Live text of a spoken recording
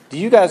Do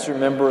you guys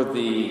remember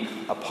the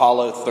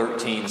Apollo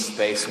 13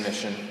 space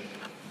mission?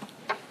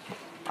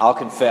 I'll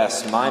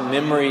confess, my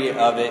memory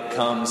of it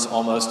comes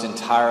almost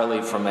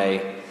entirely from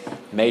a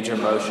major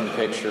motion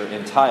picture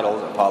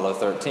entitled Apollo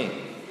 13. Do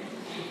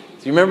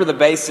you remember the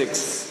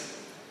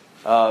basics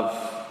of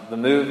the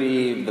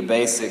movie, the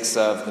basics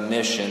of the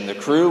mission? The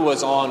crew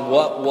was on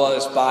what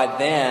was by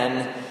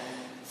then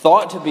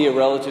thought to be a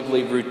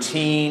relatively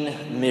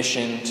routine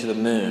mission to the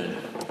moon.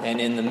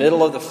 And in the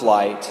middle of the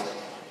flight,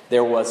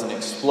 there was an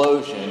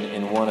explosion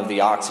in one of the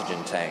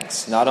oxygen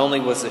tanks. Not only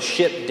was the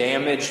ship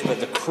damaged,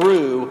 but the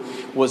crew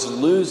was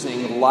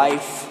losing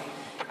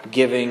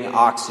life-giving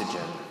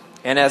oxygen.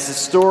 And as the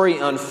story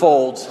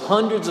unfolds,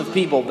 hundreds of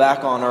people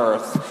back on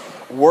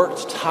Earth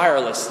worked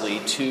tirelessly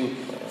to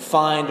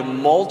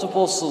find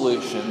multiple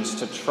solutions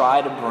to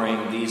try to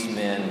bring these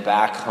men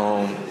back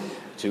home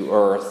to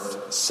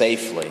Earth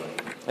safely.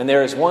 And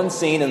there is one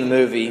scene in the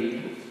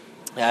movie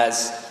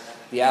as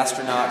the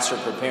astronauts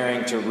are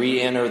preparing to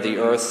re-enter the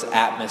Earth's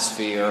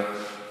atmosphere.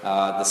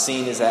 The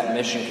scene is at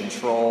mission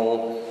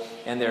control,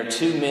 and there are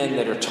two men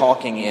that are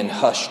talking in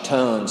hushed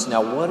tones.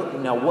 Now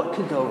what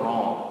could go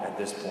wrong at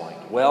this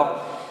point?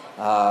 Well,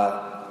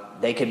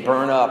 they could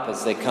burn up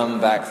as they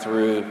come back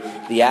through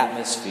the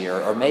atmosphere,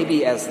 or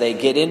maybe as they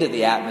get into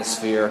the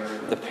atmosphere,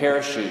 the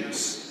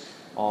parachutes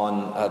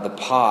on the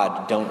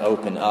pod don't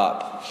open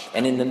up.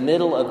 And in the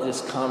middle of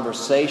this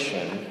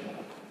conversation,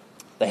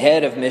 the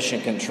head of mission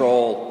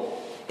control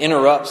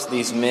interrupts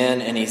these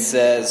men and he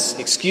says,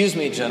 "Excuse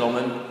me,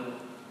 gentlemen,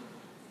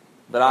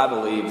 but I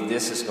believe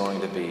this is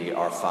going to be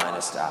our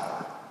finest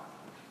hour."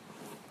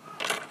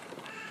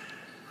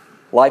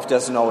 Life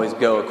doesn't always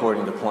go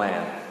according to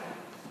plan.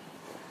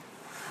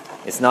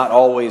 It's not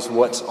always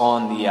what's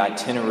on the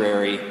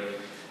itinerary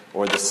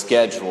or the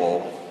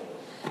schedule.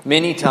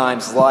 Many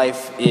times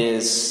life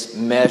is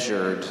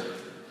measured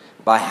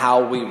by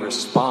how we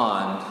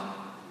respond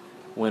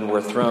when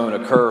we're thrown a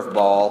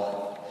curveball,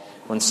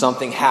 when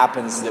something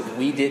happens that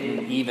we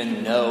didn't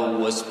even know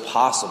was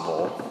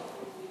possible.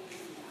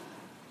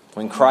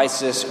 When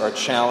crisis or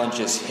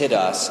challenges hit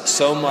us,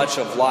 so much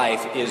of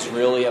life is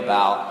really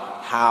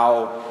about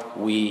how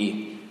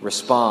we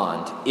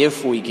respond.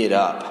 If we get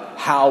up,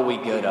 how we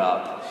get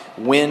up,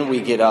 when we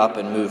get up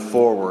and move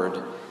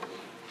forward.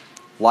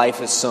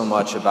 Life is so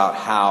much about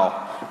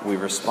how we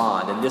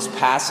respond. And this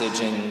passage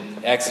in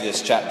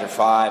Exodus chapter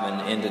 5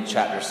 and into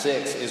chapter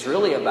 6 is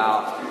really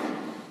about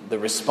the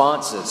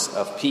responses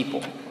of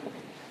people.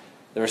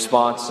 The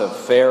response of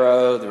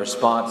Pharaoh, the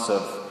response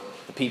of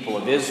the people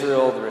of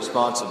Israel, the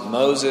response of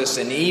Moses,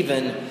 and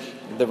even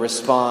the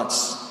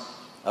response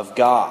of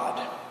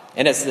God.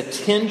 And as the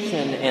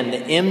tension and the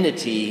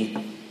enmity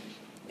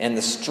and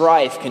the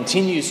strife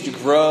continues to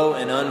grow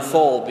and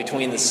unfold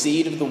between the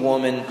seed of the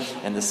woman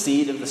and the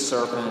seed of the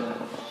serpent,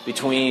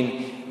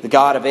 between the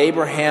God of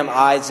Abraham,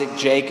 Isaac,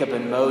 Jacob,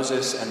 and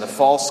Moses, and the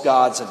false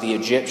gods of the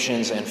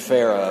Egyptians and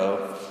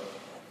Pharaoh,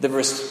 the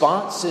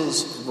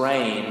responses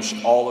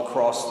range all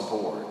across the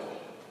board.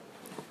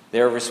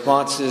 There are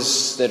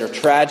responses that are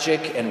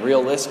tragic and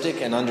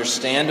realistic and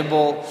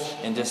understandable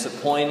and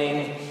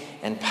disappointing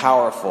and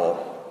powerful.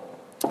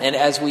 And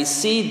as we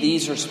see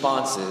these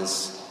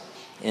responses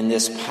in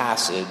this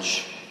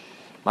passage,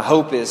 my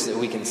hope is that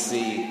we can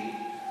see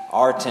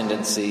our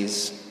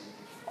tendencies,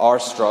 our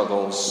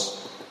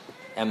struggles,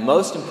 and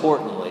most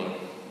importantly,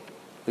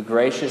 the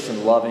gracious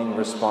and loving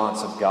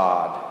response of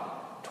God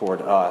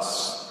toward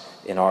us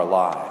in our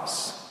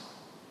lives.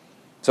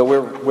 So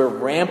we're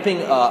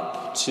ramping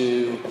up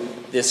to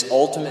this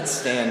ultimate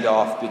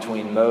standoff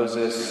between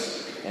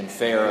Moses and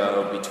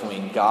Pharaoh,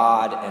 between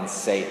God and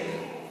Satan.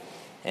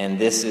 And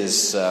this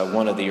is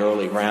one of the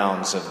early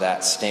rounds of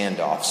that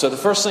standoff. So the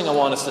first thing I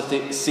want us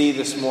to see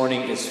this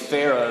morning is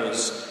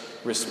Pharaoh's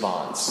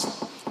response.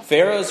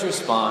 Pharaoh's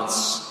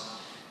response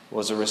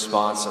was a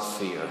response of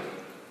fear.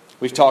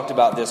 We've talked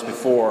about this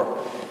before.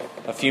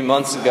 A few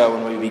months ago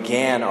when we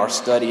began our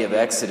study of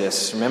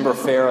Exodus, remember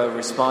Pharaoh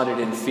responded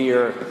in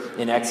fear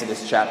in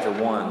Exodus chapter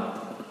 1.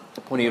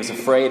 When he was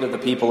afraid of the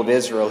people of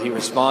Israel, he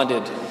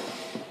responded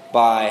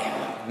by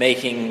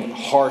making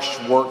harsh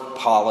work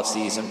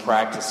policies and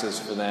practices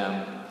for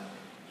them.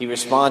 He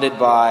responded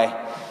by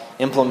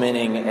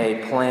implementing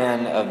a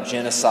plan of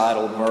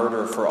genocidal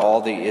murder for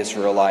all the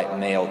Israelite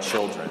male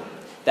children.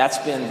 That's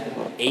been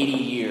 80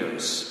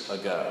 years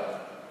ago.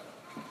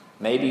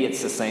 Maybe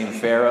it's the same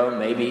Pharaoh,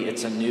 maybe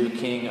it's a new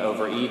king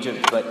over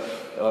Egypt, but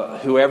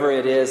whoever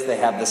it is, they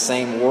have the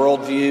same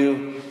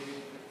worldview.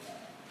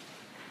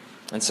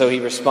 And so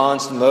he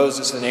responds to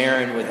Moses and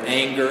Aaron with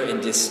anger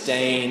and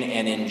disdain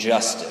and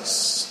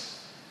injustice.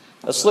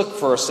 Let's look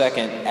for a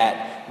second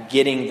at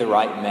getting the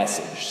right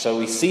message. So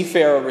we see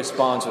Pharaoh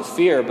responds with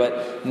fear,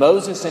 but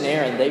Moses and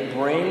Aaron, they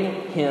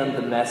bring him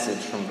the message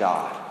from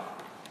God.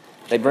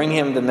 They bring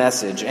him the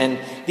message. And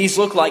these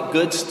look like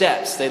good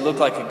steps. They look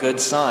like a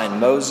good sign.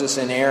 Moses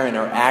and Aaron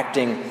are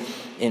acting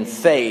in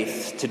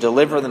faith to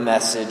deliver the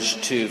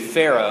message to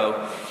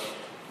Pharaoh.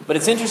 But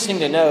it's interesting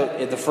to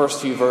note in the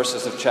first few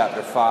verses of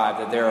chapter 5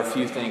 that there are a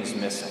few things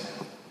missing.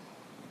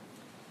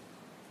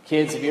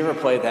 Kids, have you ever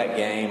played that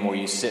game where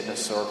you sit in a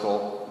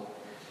circle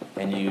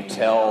and you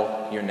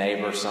tell your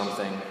neighbor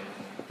something,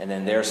 and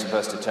then they're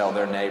supposed to tell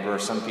their neighbor?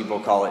 Some people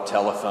call it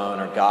telephone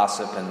or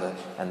gossip,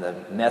 and the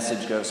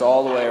message goes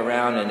all the way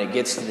around, and it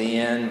gets to the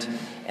end,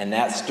 and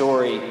that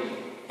story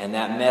and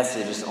that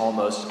message is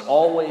almost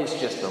always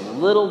just a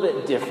little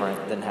bit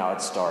different than how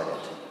it started.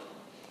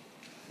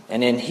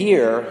 And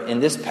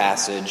in this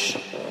passage,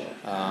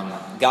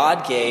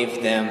 God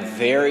gave them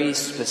very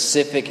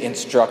specific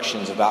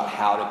instructions about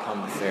how to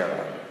come to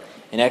Pharaoh.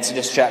 In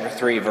Exodus chapter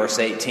 3, verse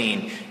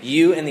 18,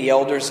 "You and the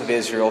elders of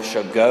Israel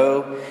shall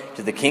go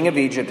to the king of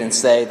Egypt and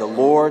say, 'The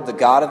Lord, the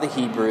God of the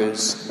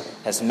Hebrews,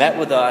 has met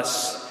with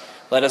us.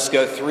 Let us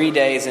go 3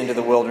 days into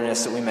the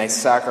wilderness that we may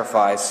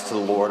sacrifice to the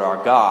Lord our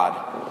God.'"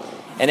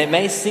 And it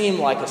may seem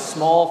like a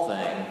small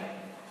thing,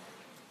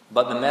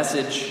 but the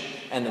message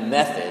and the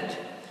method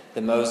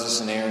that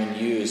Moses and Aaron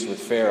used with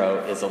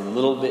Pharaoh is a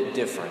little bit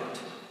different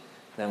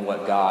than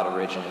what God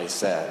originally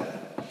said.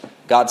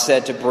 God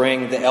said to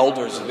bring the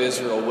elders of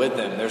Israel with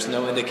them. There's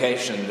no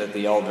indication that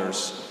the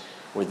elders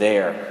were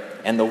there.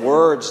 And the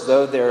words,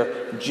 though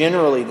they're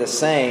generally the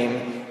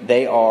same,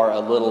 they are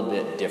a little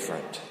bit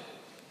different.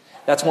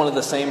 That's one of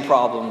the same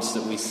problems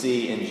that we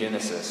see in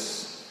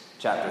Genesis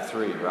chapter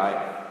 3, right?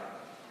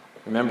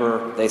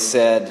 Remember, they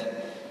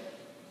said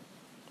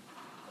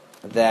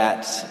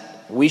that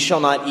we shall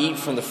not eat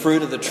from the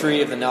fruit of the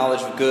tree of the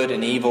knowledge of good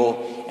and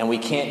evil, and we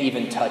can't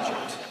even touch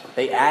it.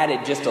 They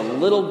added just a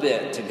little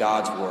bit to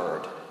God's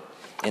word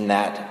in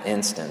that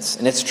instance.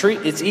 And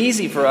it's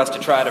easy for us to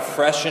try to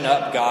freshen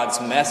up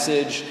God's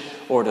message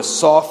or to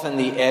soften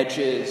the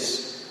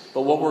edges.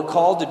 But what we're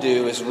called to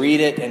do is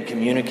read it and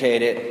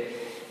communicate it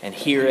and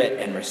hear it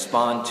and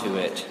respond to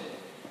it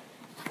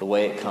the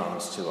way it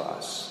comes to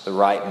us, the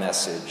right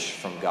message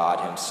from God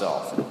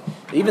himself.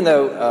 Even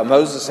though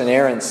Moses and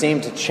Aaron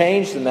seemed to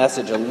change the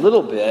message a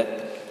little bit,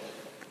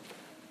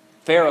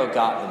 Pharaoh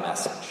got the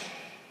message.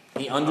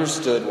 He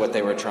understood what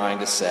they were trying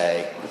to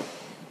say,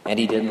 and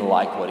he didn't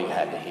like what he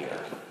had to hear.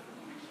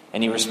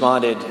 And he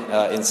responded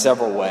in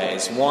several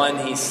ways. One,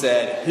 he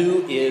said,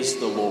 "Who is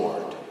the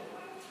Lord?"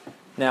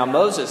 Now,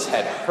 Moses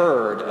had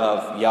heard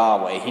of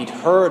Yahweh. He'd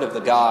heard of the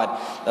God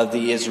of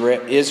the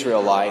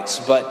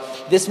Israelites,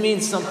 but this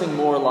means something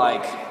more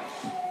like,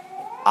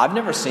 I've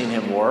never seen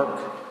him work.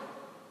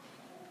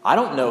 I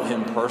don't know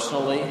him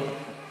personally.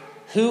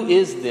 Who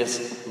is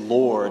this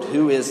Lord?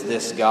 Who is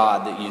this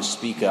God that you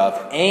speak of?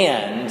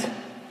 And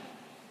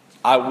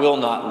I will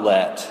not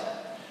let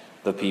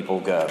the people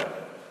go.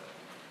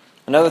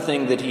 Another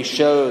thing that he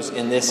shows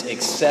in this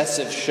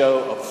excessive show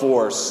of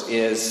force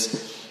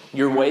is,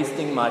 you're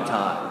wasting my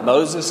time.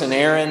 Moses and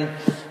Aaron,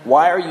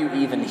 why are you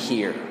even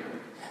here?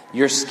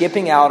 You're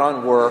skipping out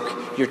on work.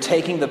 You're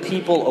taking the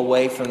people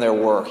away from their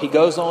work. He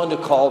goes on to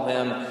call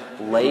them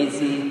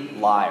lazy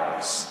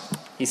liars.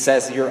 He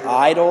says, you're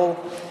idle.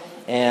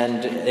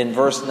 And in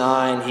verse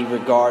 9, he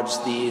regards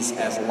these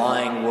as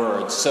lying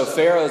words. So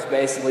Pharaoh's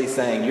basically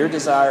saying, your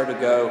desire to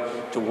go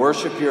to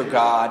worship your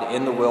God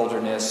in the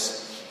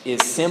wilderness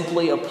is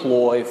simply a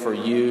ploy for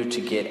you to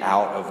get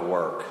out of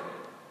work.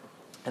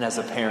 And as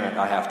a parent,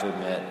 I have to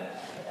admit,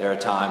 there are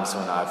times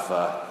when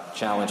I've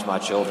challenged my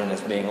children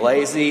as being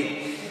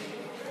lazy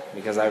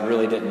because I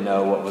really didn't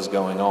know what was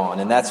going on.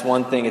 And that's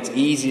one thing it's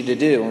easy to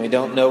do. When we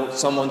don't know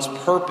someone's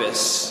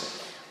purpose,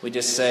 we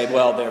just say,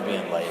 well, they're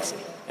being lazy.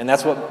 And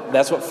that's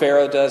what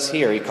Pharaoh does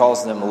here. He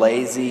calls them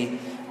lazy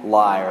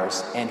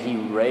liars, and he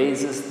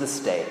raises the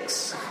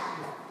stakes.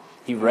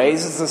 He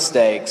raises the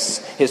stakes.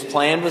 His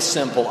plan was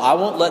simple. I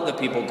won't let the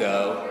people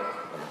go.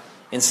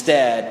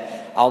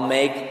 Instead, I'll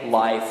make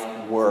life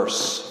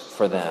worse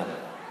for them.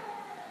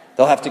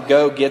 They'll have to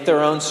go get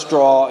their own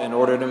straw in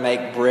order to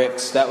make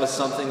bricks. That was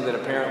something that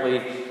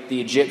apparently the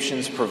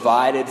Egyptians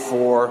provided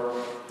for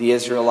the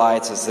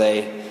Israelites as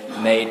they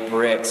made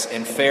bricks.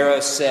 And Pharaoh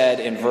said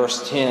in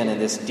verse 10, in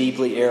this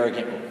deeply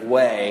arrogant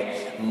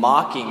way,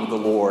 mocking the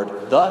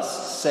Lord,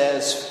 "Thus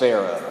says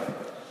Pharaoh,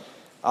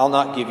 I'll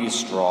not give you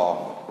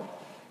straw.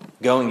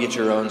 Go and get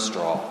your own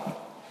straw.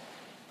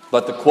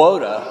 But the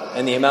quota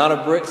and the amount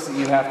of bricks that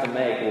you have to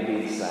make will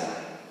be the same."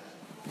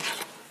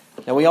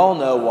 Now, we all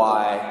know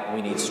why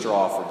we need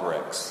straw for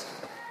bricks.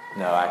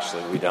 No,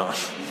 actually, we don't.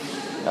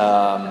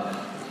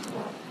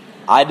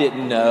 I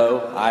didn't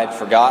know. I'd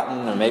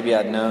forgotten, or maybe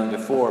I'd known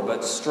before,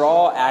 but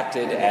straw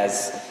acted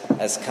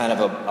as kind of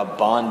a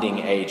bonding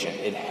agent.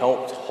 It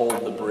helped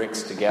hold the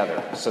bricks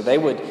together. So they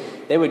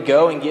would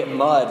go and get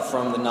mud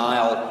from the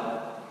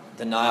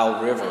Nile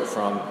River,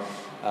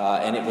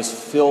 and it was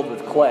filled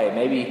with clay,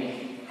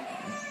 maybe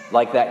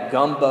like that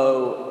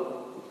gumbo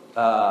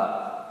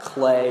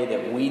clay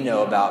that we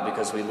know about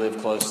because we live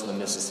close to the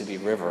Mississippi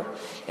River.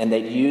 And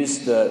they'd use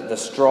the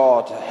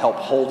straw to help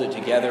hold it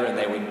together, and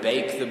they would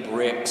bake the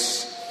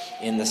bricks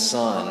in the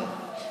sun.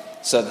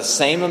 So the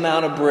same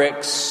amount of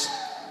bricks,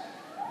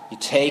 you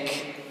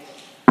take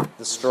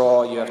the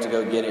straw, you have to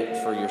go get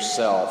it for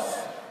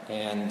yourself.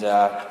 And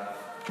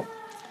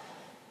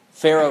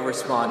Pharaoh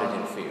responded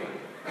in fear.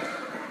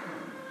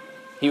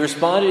 He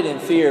responded in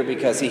fear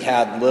because he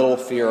had little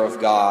fear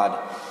of God.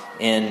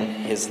 in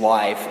his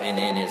life and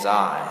in his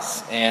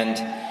eyes. And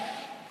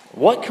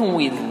what can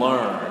we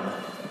learn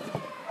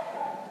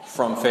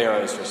from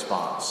Pharaoh's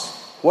response?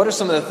 What are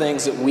some of the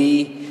things that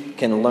we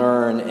can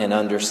learn and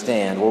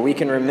understand? Well, we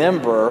can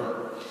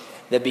remember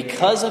that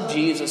because of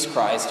Jesus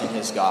Christ and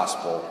his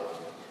gospel,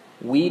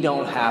 we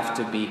don't have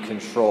to be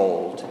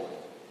controlled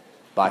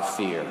by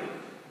fear.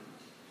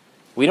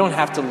 We don't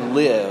have to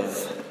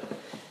live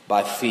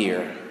by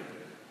fear.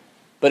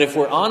 But if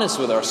we're honest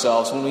with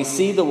ourselves, when we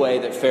see the way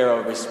that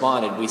Pharaoh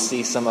responded, we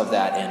see some of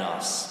that in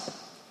us.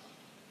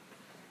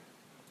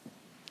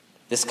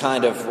 This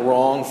kind of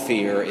wrong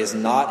fear is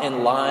not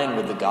in line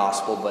with the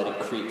gospel, but it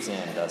creeps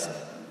in, doesn't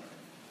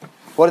it?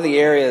 What are the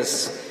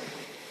areas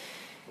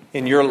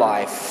in your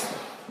life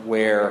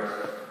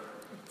where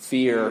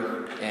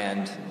fear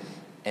and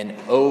an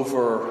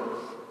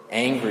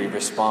over-angry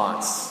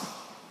response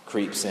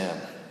creeps in?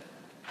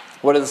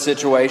 What are the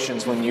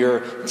situations when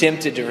you're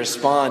tempted to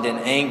respond in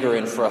anger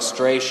and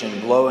frustration,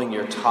 blowing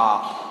your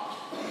top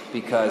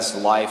because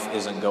life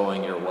isn't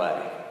going your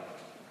way?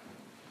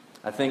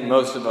 I think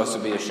most of us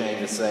would be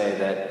ashamed to say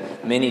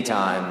that many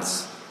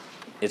times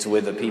it's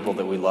with the people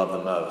that we love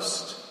the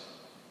most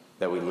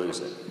that we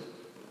lose it.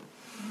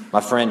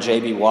 My friend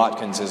J.B.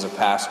 Watkins is a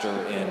pastor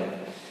in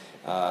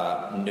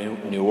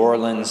New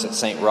Orleans at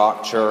St.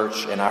 Roch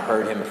Church, and I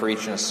heard him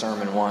preach in a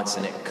sermon once,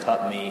 and it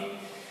cut me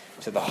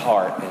to the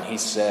heart. And he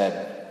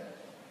said,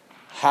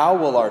 "How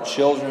will our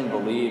children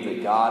believe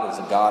that God is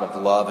a God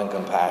of love and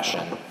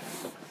compassion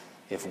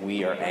if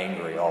we are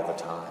angry all the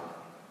time?"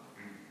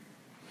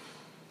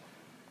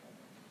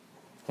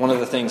 One of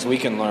the things we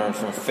can learn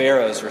from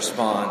Pharaoh's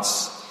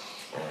response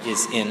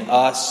is in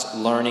us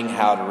learning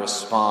how to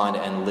respond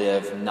and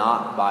live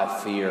not by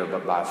fear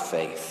but by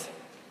faith.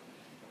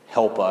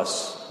 Help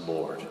us,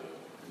 Lord.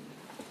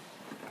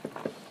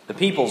 The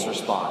people's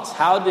response.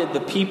 How did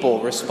the people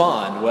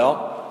respond?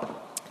 Well,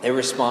 they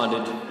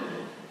responded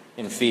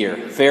in fear.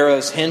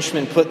 Pharaoh's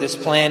henchmen put this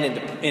plan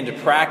into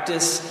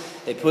practice.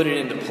 They put it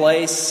into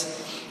place.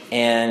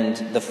 And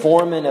the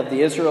foremen of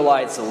the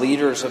Israelites, the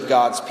leaders of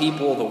God's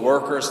people, the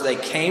workers, they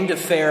came to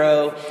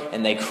Pharaoh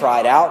and they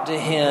cried out to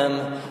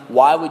him,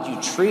 "Why would you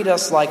treat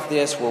us like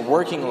this? We're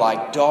working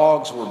like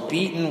dogs. We're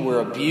beaten. We're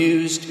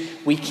abused.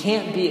 We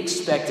can't be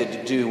expected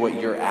to do what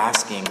you're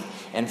asking."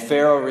 And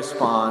Pharaoh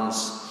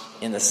responds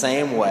in the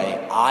same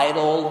way,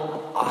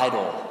 "Idle,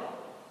 idle."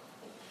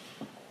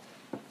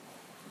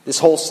 This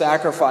whole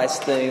sacrifice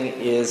thing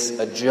is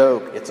a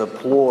joke. It's a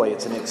ploy.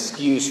 It's an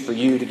excuse for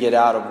you to get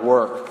out of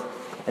work.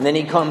 And then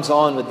he comes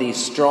on with these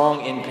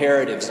strong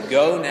imperatives.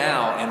 Go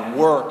now and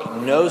work,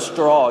 no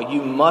straw.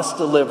 You must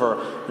deliver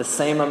the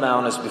same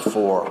amount as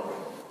before.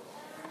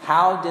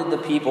 How did the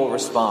people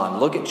respond?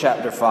 Look at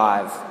chapter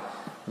 5,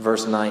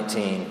 verse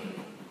 19.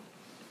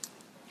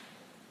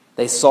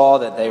 They saw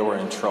that they were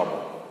in trouble.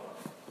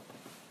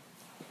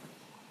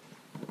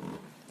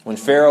 When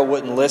Pharaoh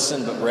wouldn't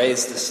listen but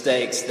raised the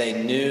stakes, they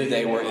knew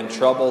they were in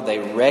trouble. They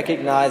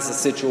recognized the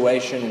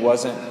situation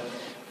wasn't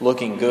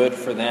looking good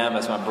for them.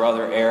 As my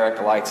brother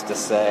Eric likes to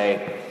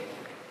say,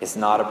 it's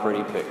not a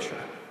pretty picture.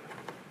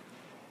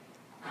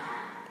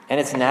 And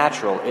it's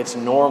natural, it's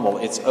normal,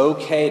 it's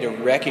okay to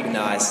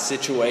recognize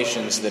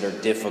situations that are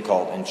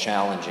difficult and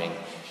challenging.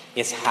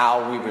 It's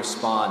how we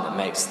respond that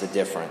makes the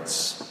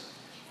difference.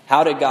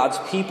 How did God's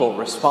people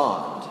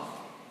respond?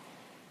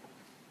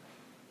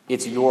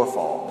 It's your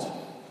fault.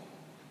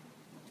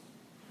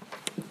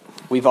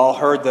 We've all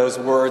heard those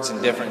words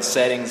in different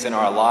settings in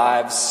our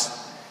lives.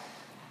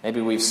 Maybe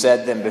we've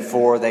said them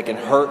before. They can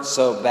hurt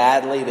so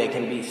badly. They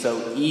can be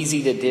so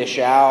easy to dish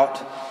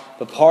out.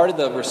 But part of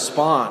the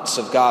response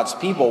of God's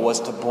people was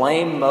to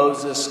blame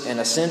Moses and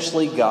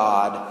essentially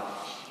God.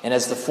 And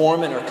as the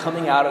foremen are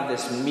coming out of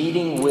this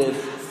meeting with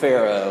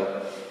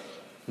Pharaoh,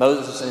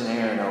 Moses and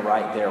Aaron are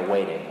right there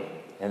waiting.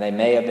 And they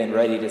may have been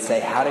ready to say,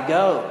 "How'd it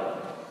go?"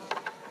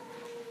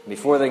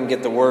 Before they can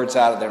get the words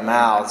out of their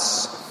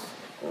mouths,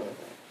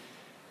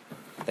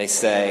 they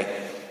say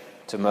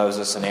to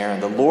Moses and Aaron,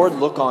 "The Lord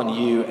look on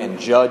you and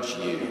judge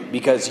you,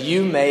 because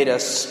you made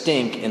us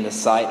stink in the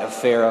sight of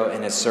Pharaoh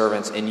and his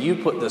servants, and you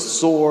put the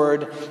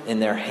sword in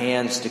their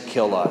hands to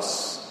kill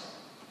us."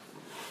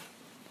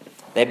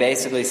 They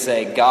basically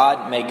say,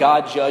 may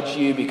God judge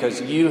you because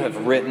you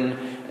have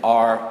written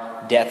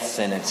our death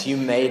sentence. You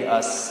made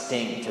us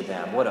stink to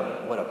them. What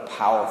a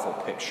powerful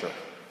picture.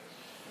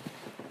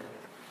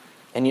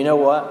 And you know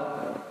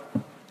what?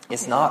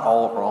 It's not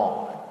all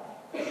wrong.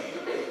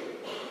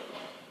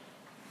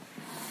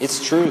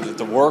 It's true that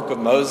the work of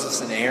Moses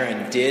and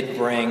Aaron did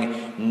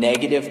bring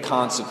negative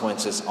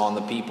consequences on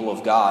the people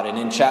of God. And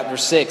in chapter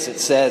 6, it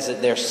says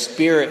that their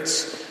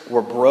spirits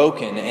were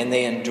broken and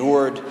they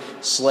endured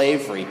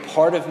slavery.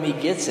 Part of me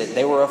gets it.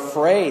 They were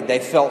afraid. They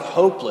felt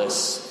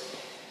hopeless.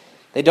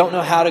 They don't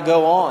know how to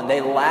go on. They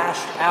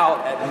lashed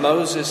out at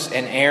Moses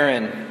and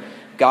Aaron,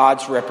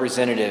 God's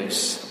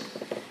representatives.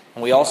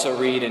 And we also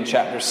read in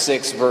chapter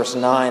 6, verse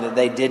 9, that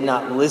they did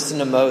not listen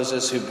to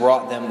Moses who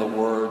brought them the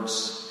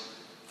words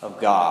of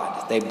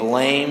God. They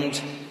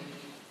blamed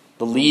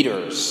the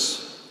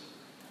leaders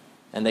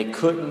and they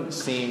couldn't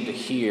seem to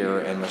hear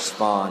and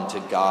respond to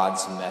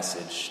God's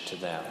message to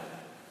them.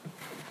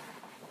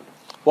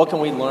 What can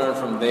we learn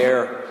from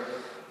their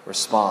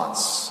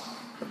response?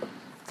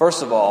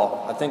 First of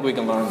all, I think we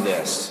can learn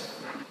this.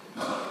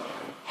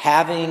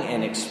 Having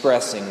and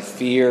expressing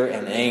fear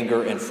and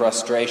anger and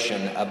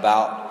frustration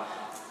about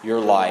your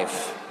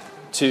life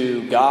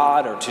to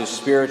God or to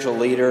spiritual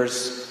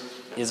leaders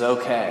is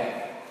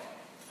okay.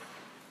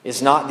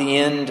 It's not the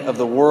end of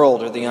the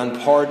world or the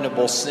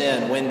unpardonable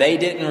sin. When they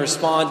didn't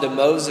respond to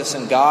Moses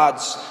and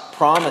God's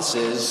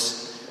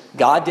promises,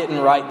 God didn't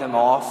write them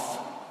off.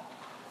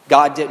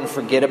 God didn't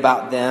forget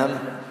about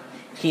them.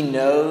 He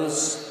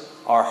knows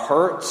our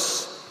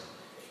hurts.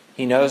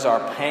 He knows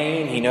our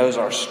pain. He knows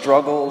our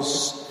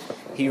struggles.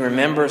 He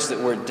remembers that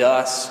we're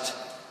dust.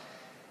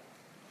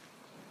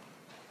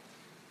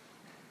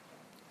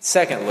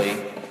 Secondly,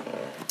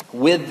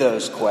 with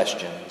those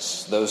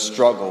questions, those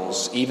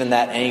struggles, even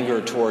that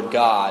anger toward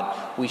God,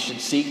 we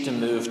should seek to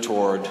move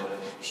toward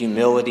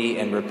humility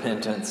and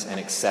repentance and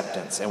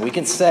acceptance. And we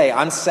can say,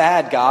 I'm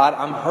sad, God.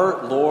 I'm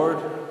hurt, Lord.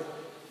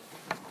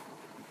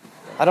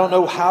 I don't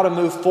know how to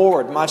move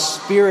forward. My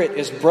spirit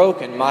is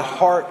broken. My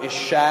heart is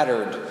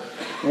shattered.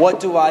 What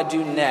do I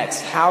do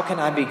next? How can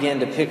I begin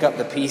to pick up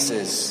the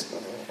pieces?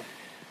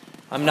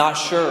 I'm not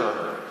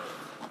sure.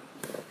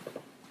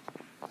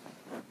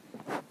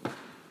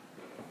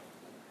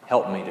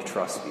 Help me to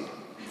trust you.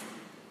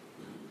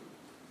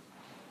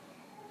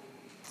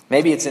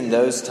 Maybe it's in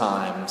those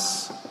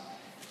times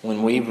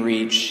when we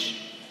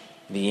reach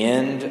the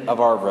end of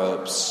our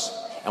ropes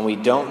and we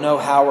don't know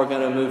how we're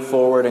going to move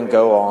forward and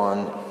go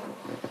on.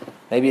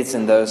 Maybe it's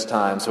in those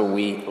times where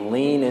we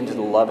lean into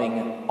the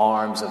loving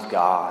arms of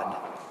God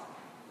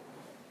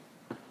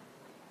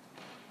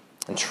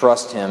and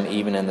trust Him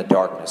even in the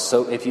darkness.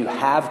 So if you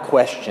have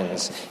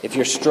questions, if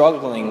you're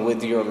struggling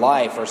with your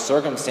life or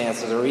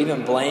circumstances or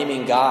even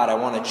blaming God, I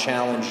want to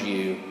challenge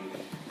you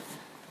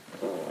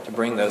to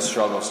bring those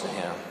struggles to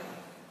Him.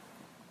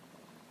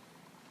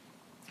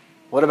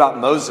 What about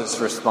Moses'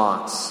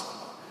 response?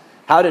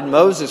 How did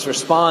Moses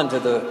respond to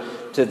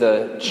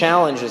the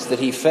challenges that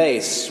he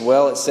faced?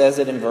 Well, it says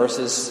it in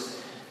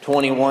verses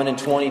 21 and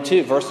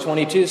 22. Verse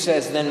 22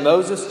 says, Then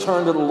Moses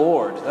turned to the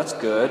Lord. That's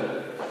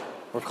good.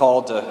 We're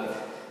called to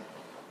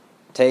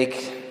take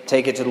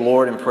it to the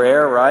Lord in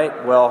prayer,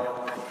 right?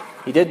 Well,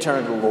 he did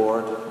turn to the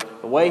Lord.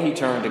 The way he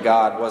turned to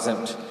God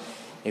wasn't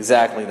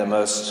exactly the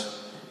most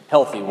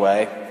healthy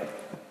way.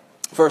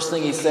 First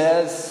thing he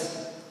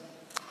says,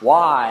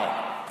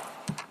 why?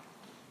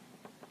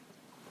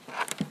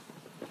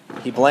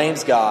 He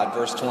blames God,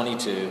 verse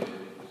 22.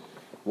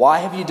 Why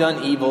have you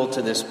done evil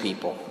to this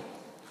people?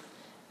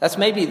 That's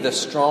maybe the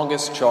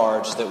strongest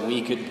charge that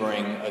we could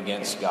bring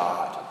against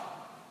God.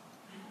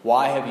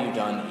 Why have you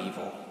done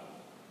evil?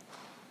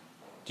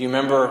 Do you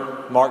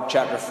remember Mark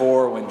chapter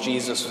 4 when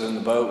Jesus was in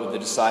the boat with the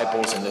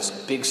disciples and this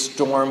big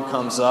storm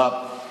comes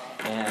up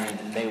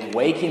and they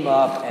wake him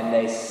up and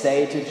they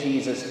say to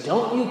Jesus,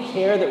 don't you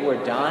care that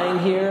we're dying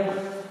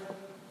here?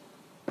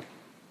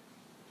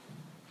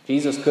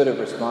 Jesus could have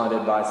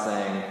responded by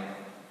saying,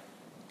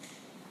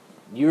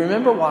 you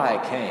remember why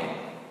I came?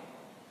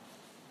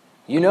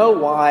 You know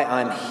why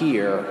I'm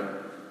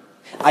here?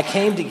 I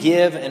came to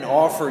give and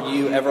offer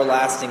you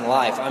everlasting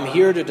life. I'm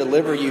here to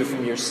deliver you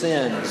from your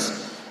sins.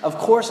 Of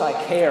course I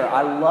care.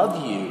 I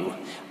love you.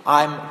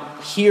 I'm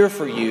here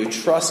for you.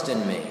 Trust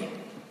in me.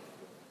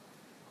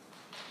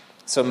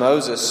 So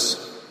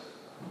Moses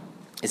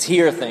is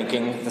here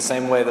thinking the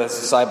same way the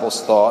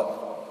disciples thought.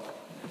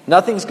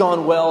 Nothing's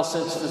gone well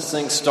since this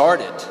thing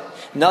started.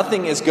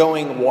 Nothing is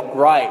going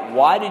right.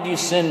 Why did you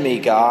send me,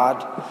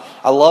 God?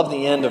 I love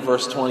the end of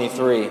verse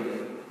 23.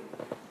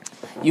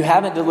 You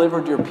haven't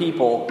delivered your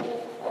people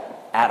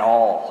at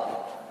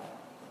all.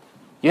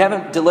 You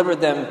haven't delivered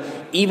them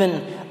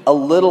even a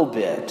little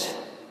bit.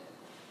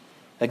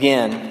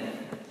 Again,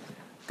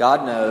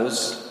 God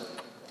knows.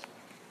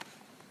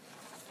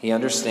 He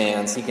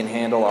understands. He can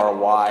handle our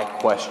why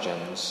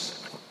questions.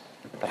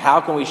 But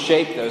how can we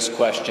shape those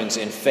questions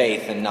in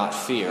faith and not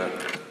fear?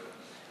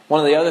 One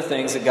of the other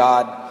things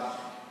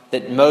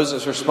that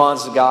Moses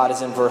responds to God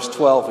is in verse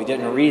 12. We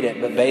didn't read it,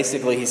 but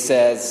basically he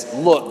says,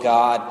 look,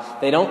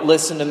 God, they don't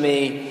listen to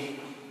me.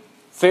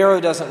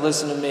 Pharaoh doesn't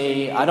listen to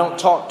me. I don't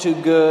talk too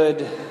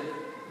good.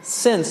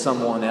 Send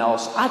someone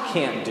else. I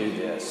can't do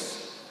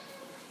this.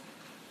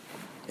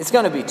 It's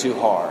going to be too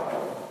hard.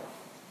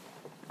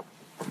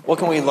 What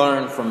can we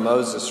learn from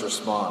Moses'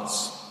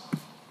 response?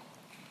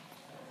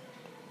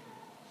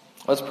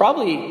 Well, it's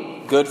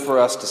probably good for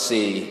us to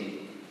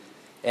see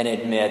and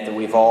admit that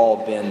we've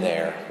all been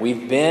there.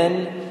 We've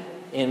been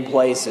in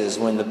places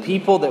when the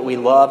people that we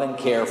love and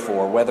care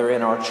for, whether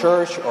in our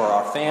church or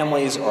our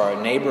families or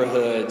our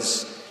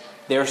neighborhoods,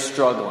 they're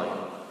struggling.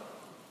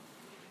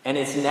 And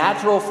it's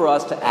natural for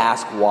us to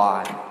ask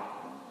why.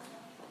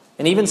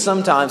 And even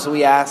sometimes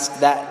we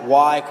ask that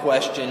why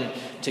question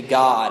to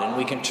God, and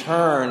we can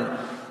turn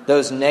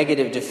those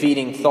negative,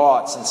 defeating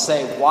thoughts and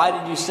say, why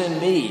did you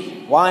send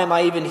me? Why am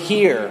I even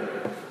here?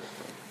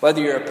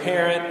 Whether you're a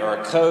parent or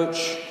a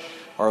coach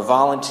or a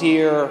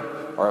volunteer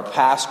or a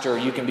pastor,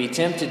 you can be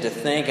tempted to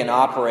think and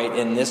operate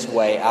in this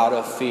way out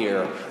of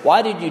fear.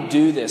 Why did you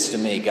do this to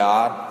me,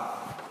 God?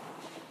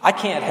 I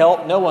can't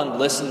help. No one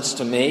listens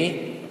to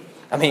me.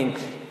 I mean,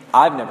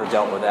 I've never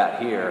dealt with that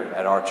here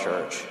at our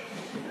church,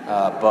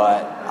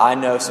 but I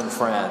know some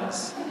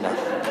friends.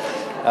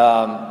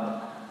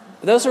 No.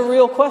 Those are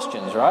real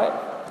questions, right?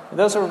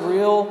 Those are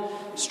real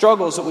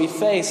struggles that we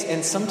face,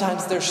 and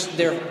sometimes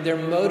they're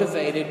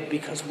motivated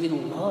because we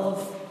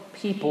love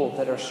people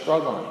that are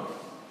struggling.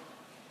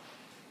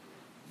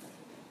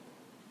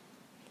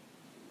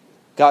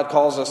 God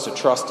calls us to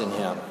trust in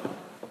Him,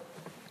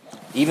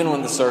 even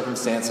when the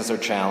circumstances are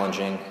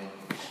challenging.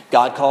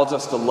 God calls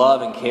us to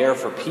love and care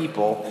for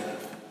people,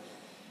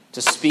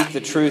 to speak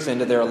the truth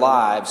into their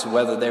lives,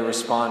 whether they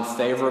respond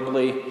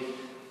favorably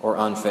or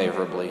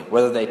unfavorably,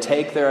 whether they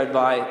take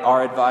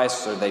our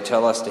advice or they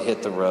tell us to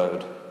hit the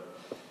road.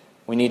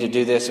 We need to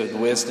do this with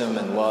wisdom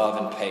and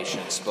love and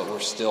patience, but we're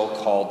still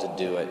called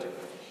to do it.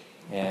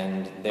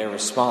 And their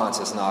response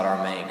is not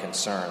our main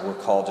concern. We're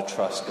called to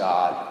trust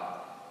God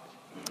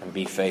and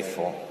be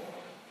faithful.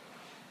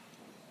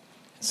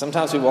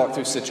 Sometimes we walk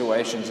through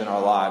situations in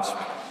our lives,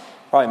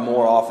 probably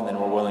more often than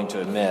we're willing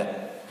to admit,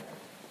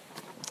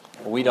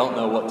 where we don't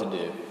know what to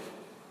do.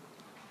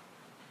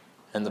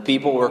 And the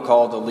people we're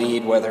called to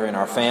lead, whether in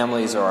our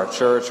families or our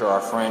church or our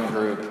friend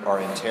group,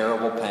 are in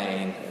terrible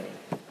pain.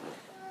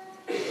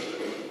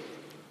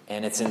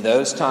 And it's in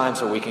those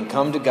times where we can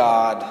come to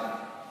God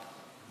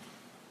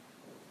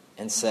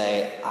and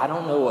say, I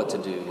don't know what to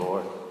do,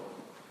 Lord.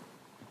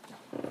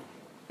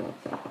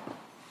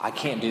 I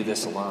can't do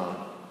this alone.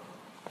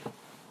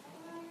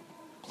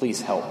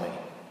 Please help me.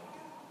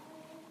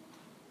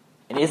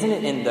 And isn't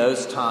it in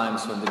those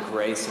times when the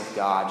grace of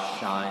God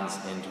shines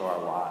into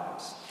our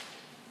lives?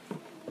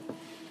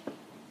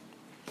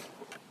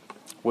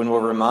 When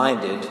we're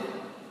reminded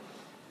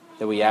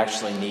that we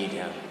actually need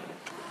Him.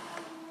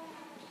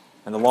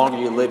 And the longer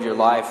you live your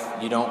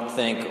life, you don't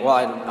think,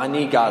 well, I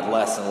need God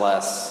less and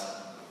less.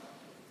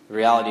 The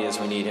reality is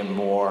we need Him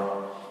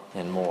more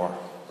and more.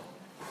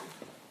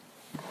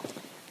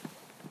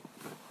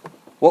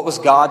 What was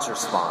God's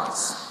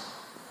response?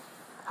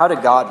 How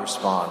did God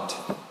respond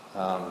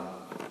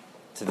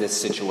to this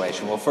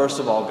situation? Well, first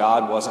of all,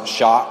 God wasn't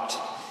shocked.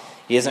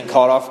 He isn't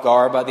caught off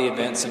guard by the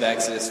events of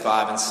Exodus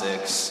 5 and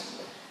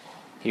 6.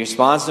 He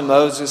responds to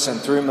Moses and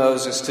through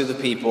Moses to the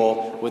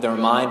people with a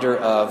reminder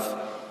of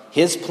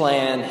His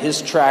plan,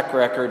 His track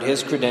record,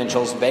 His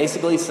credentials,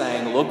 basically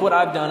saying, look what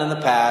I've done in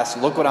the past,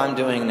 look what I'm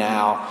doing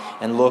now,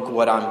 and look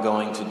what I'm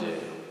going to do.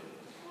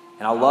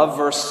 And I love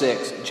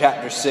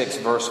chapter 6,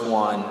 verse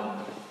 1,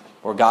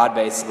 where God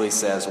basically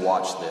says,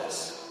 watch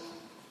this.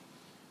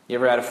 You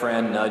ever had a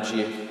friend nudge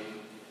you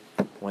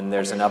when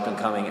there's an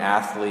up-and-coming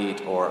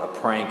athlete or a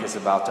prank is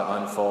about to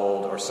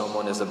unfold or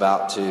someone is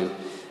about to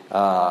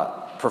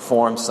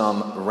perform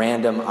some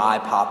random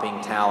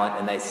eye-popping talent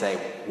and they say,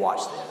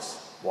 watch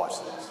this, watch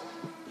this.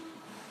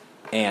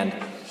 And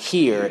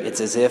here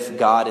it's as if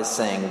God is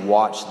saying,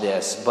 watch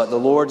this. But the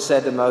Lord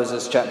said to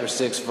Moses, chapter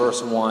 6,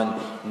 verse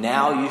 1,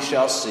 now you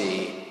shall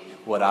see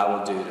what I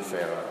will do to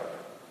Pharaoh.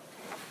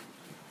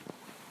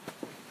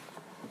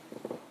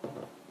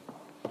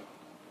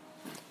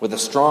 With a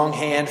strong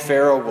hand,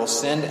 Pharaoh will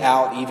send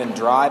out, even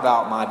drive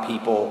out my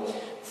people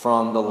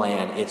from the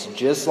land. It's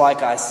just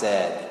like I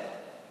said.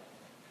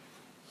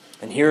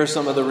 And here are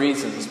some of the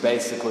reasons,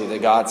 basically,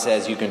 that God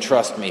says you can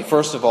trust me.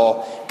 First of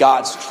all,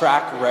 God's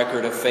track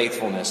record of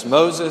faithfulness.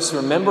 Moses,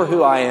 remember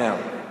who I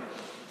am.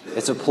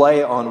 It's a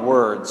play on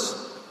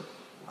words.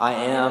 I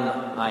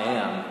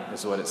am,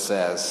 is what it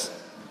says.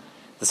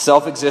 The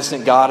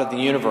self-existent God of the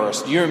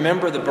universe. Do you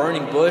remember the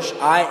burning bush?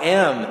 I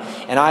am,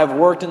 and I have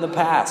worked in the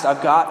past.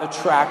 I've got a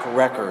track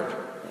record.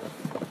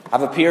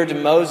 I've appeared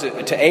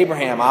to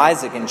Abraham,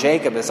 Isaac, and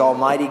Jacob as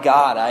Almighty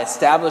God. I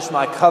established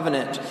my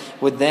covenant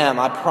with them.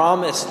 I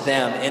promised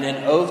them in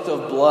an oath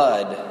of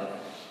blood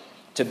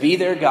to be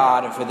their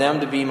God and for them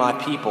to be my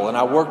people. And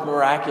I worked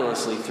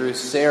miraculously through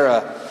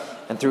Sarah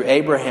and through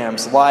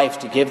Abraham's life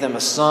to give them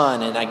a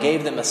son. And I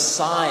gave them a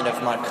sign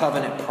of my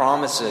covenant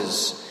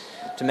promises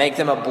to make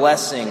them a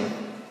blessing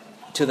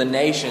to the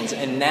nations.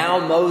 And now,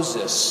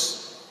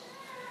 Moses,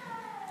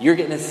 you're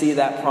getting to see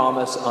that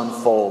promise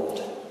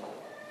unfold.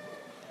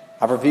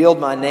 I've revealed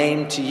my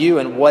name to you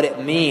and what it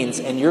means,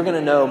 and you're going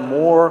to know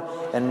more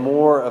and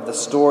more of the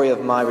story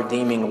of my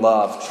redeeming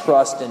love.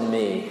 Trust in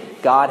me.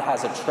 God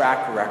has a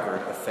track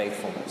record of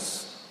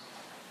faithfulness.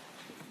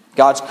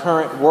 God's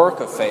current work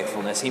of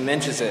faithfulness, He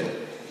mentions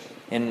it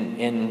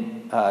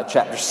in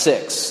chapter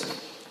 6.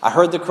 I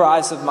heard the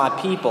cries of my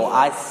people.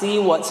 I see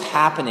what's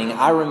happening.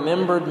 I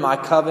remembered my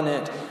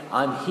covenant.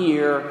 I'm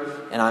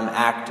here and I'm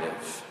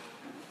active.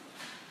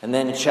 And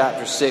then in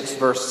chapter 6,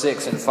 verse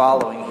 6 and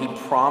following,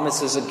 He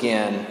promises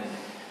again,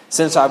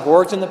 since I've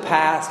worked in the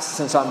past,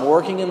 since I'm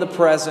working in the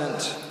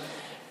present,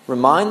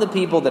 remind the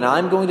people that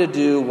I'm going to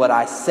do what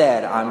I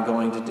said I'm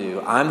going to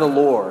do. I'm the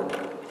Lord.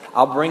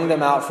 I'll bring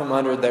them out from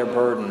under their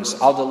burdens.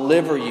 I'll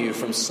deliver you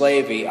from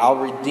slavery. I'll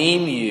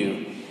redeem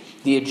you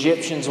The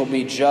Egyptians will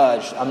be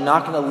judged. I'm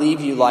not going to leave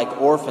you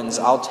like orphans.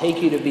 I'll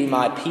take you to be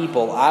my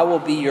people. I will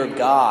be your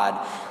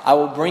God. I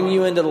will bring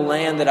you into the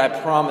land that I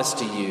promised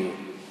to you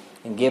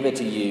and give it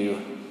to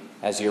you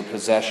as your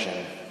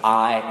possession.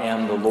 I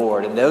am the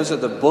Lord. And those are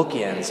the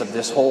bookends of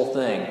this whole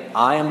thing.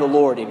 I am the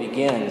Lord. He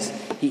begins.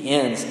 He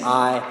ends.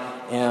 I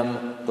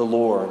am the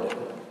Lord.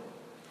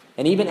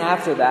 And even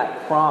after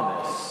that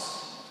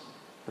promise,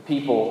 the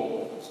people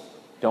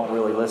don't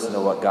really listen to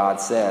what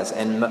God says.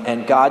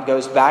 And God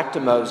goes back to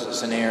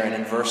Moses and Aaron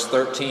in verse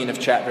 13 of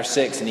chapter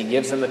 6, and he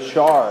gives them a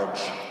charge.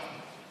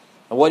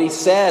 And what he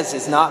says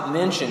is not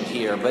mentioned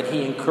here, but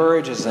he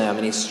encourages them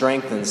and he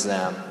strengthens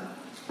them.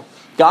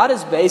 God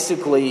is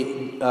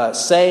basically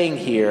saying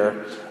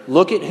here,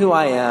 look at who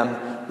I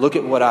am, look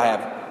at what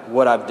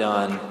I've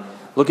done,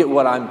 look at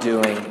what I'm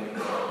doing,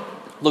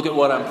 look at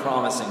what I'm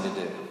promising to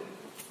do.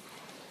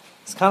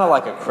 It's kind of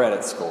like a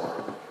credit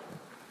score.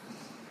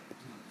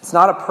 It's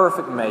not a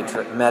perfect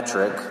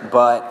metric,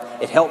 but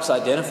it helps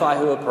identify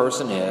who a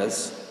person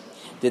is.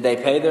 Did they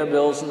pay their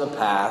bills in the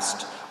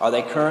past? Are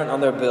they current on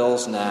their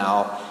bills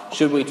now?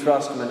 Should we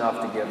trust them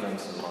enough to give them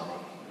some money?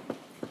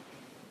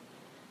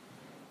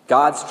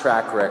 God's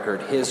track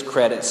record, his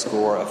credit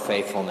score of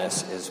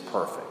faithfulness is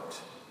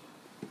perfect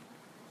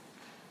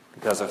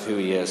because of who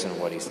he is and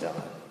what he's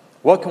done.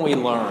 What can we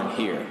learn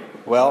here?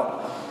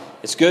 Well,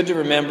 it's good to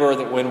remember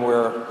that when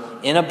we're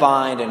in a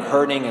bind and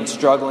hurting and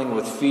struggling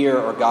with fear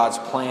or God's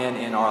plan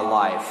in our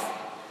life,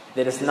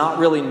 that it's not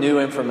really new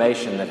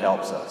information that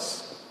helps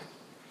us.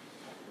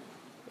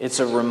 It's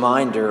a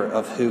reminder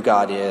of who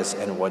God is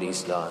and what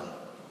he's done.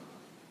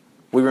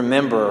 We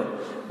remember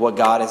what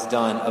God has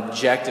done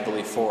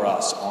objectively for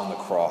us on the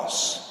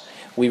cross.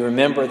 We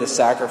remember the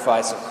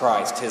sacrifice of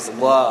Christ, his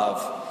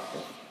love,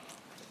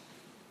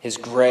 his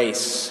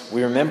grace.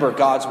 We remember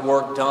God's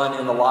work done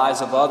in the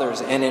lives of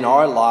others and in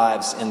our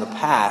lives in the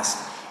past.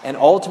 And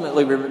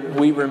ultimately,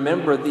 we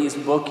remember these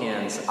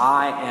bookends.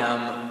 I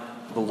am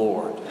the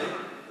Lord.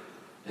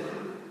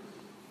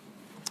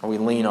 And we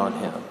lean on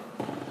him.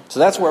 So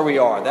that's where we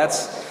are.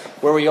 That's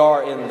where we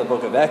are in the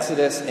book of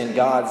Exodus, in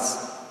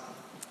God's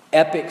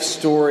epic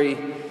story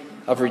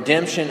of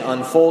redemption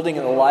unfolding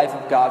in the life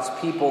of God's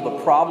people.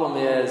 The problem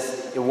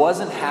is, it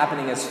wasn't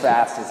happening as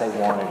fast as they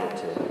wanted it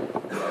to.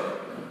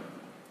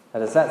 Now,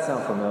 does that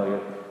sound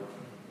familiar?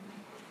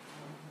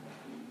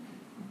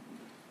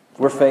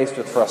 We're faced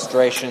with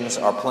frustrations.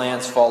 Our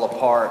plans fall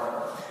apart.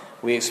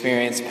 We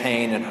experience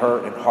pain and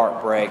hurt and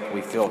heartbreak.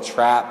 We feel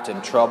trapped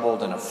and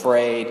troubled and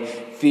afraid.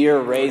 Fear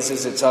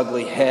raises its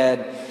ugly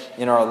head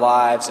in our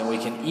lives, and we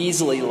can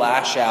easily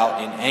lash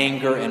out in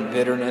anger and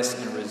bitterness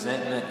and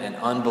resentment and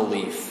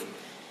unbelief.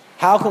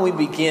 How can we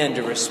begin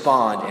to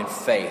respond in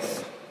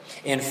faith,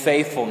 in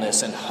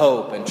faithfulness and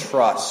hope and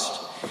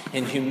trust,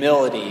 in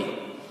humility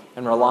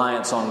and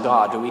reliance on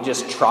God? Do we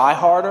just try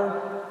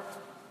harder?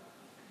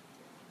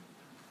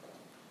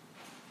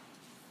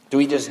 Do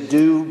we just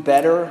do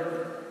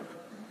better?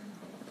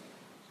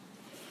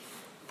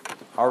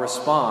 Our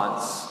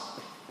response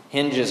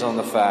hinges on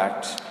the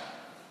fact,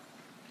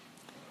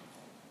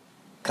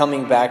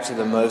 coming back to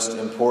the most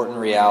important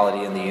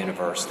reality in the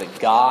universe, that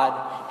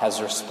God has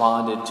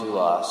responded to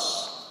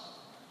us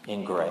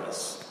in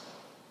grace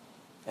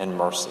and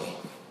mercy.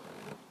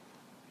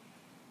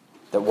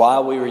 That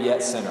while we were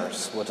yet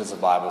sinners, what does the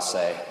Bible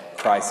say?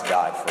 Christ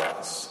died for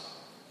us.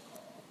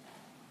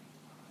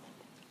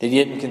 That he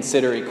didn't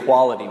consider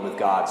equality with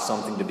God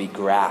something to be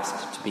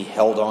grasped, to be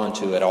held on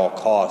to at all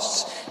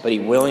costs. But he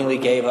willingly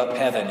gave up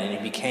heaven and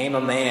he became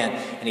a man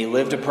and he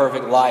lived a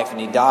perfect life and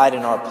he died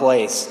in our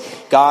place.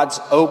 God's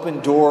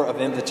open door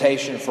of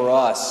invitation for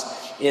us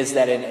is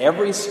that in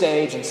every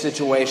stage and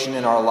situation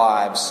in our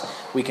lives,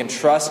 we can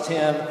trust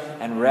him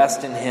and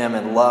rest in him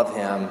and love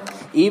him,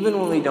 even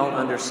when we don't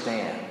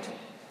understand,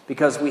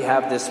 because we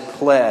have this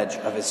pledge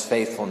of his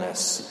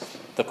faithfulness,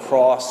 the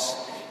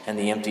cross and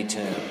the empty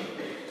tomb.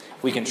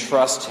 We can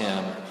trust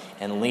him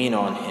and lean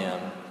on him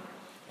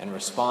and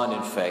respond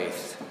in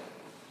faith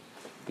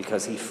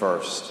because he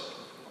first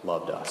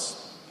loved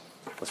us.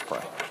 Let's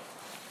pray.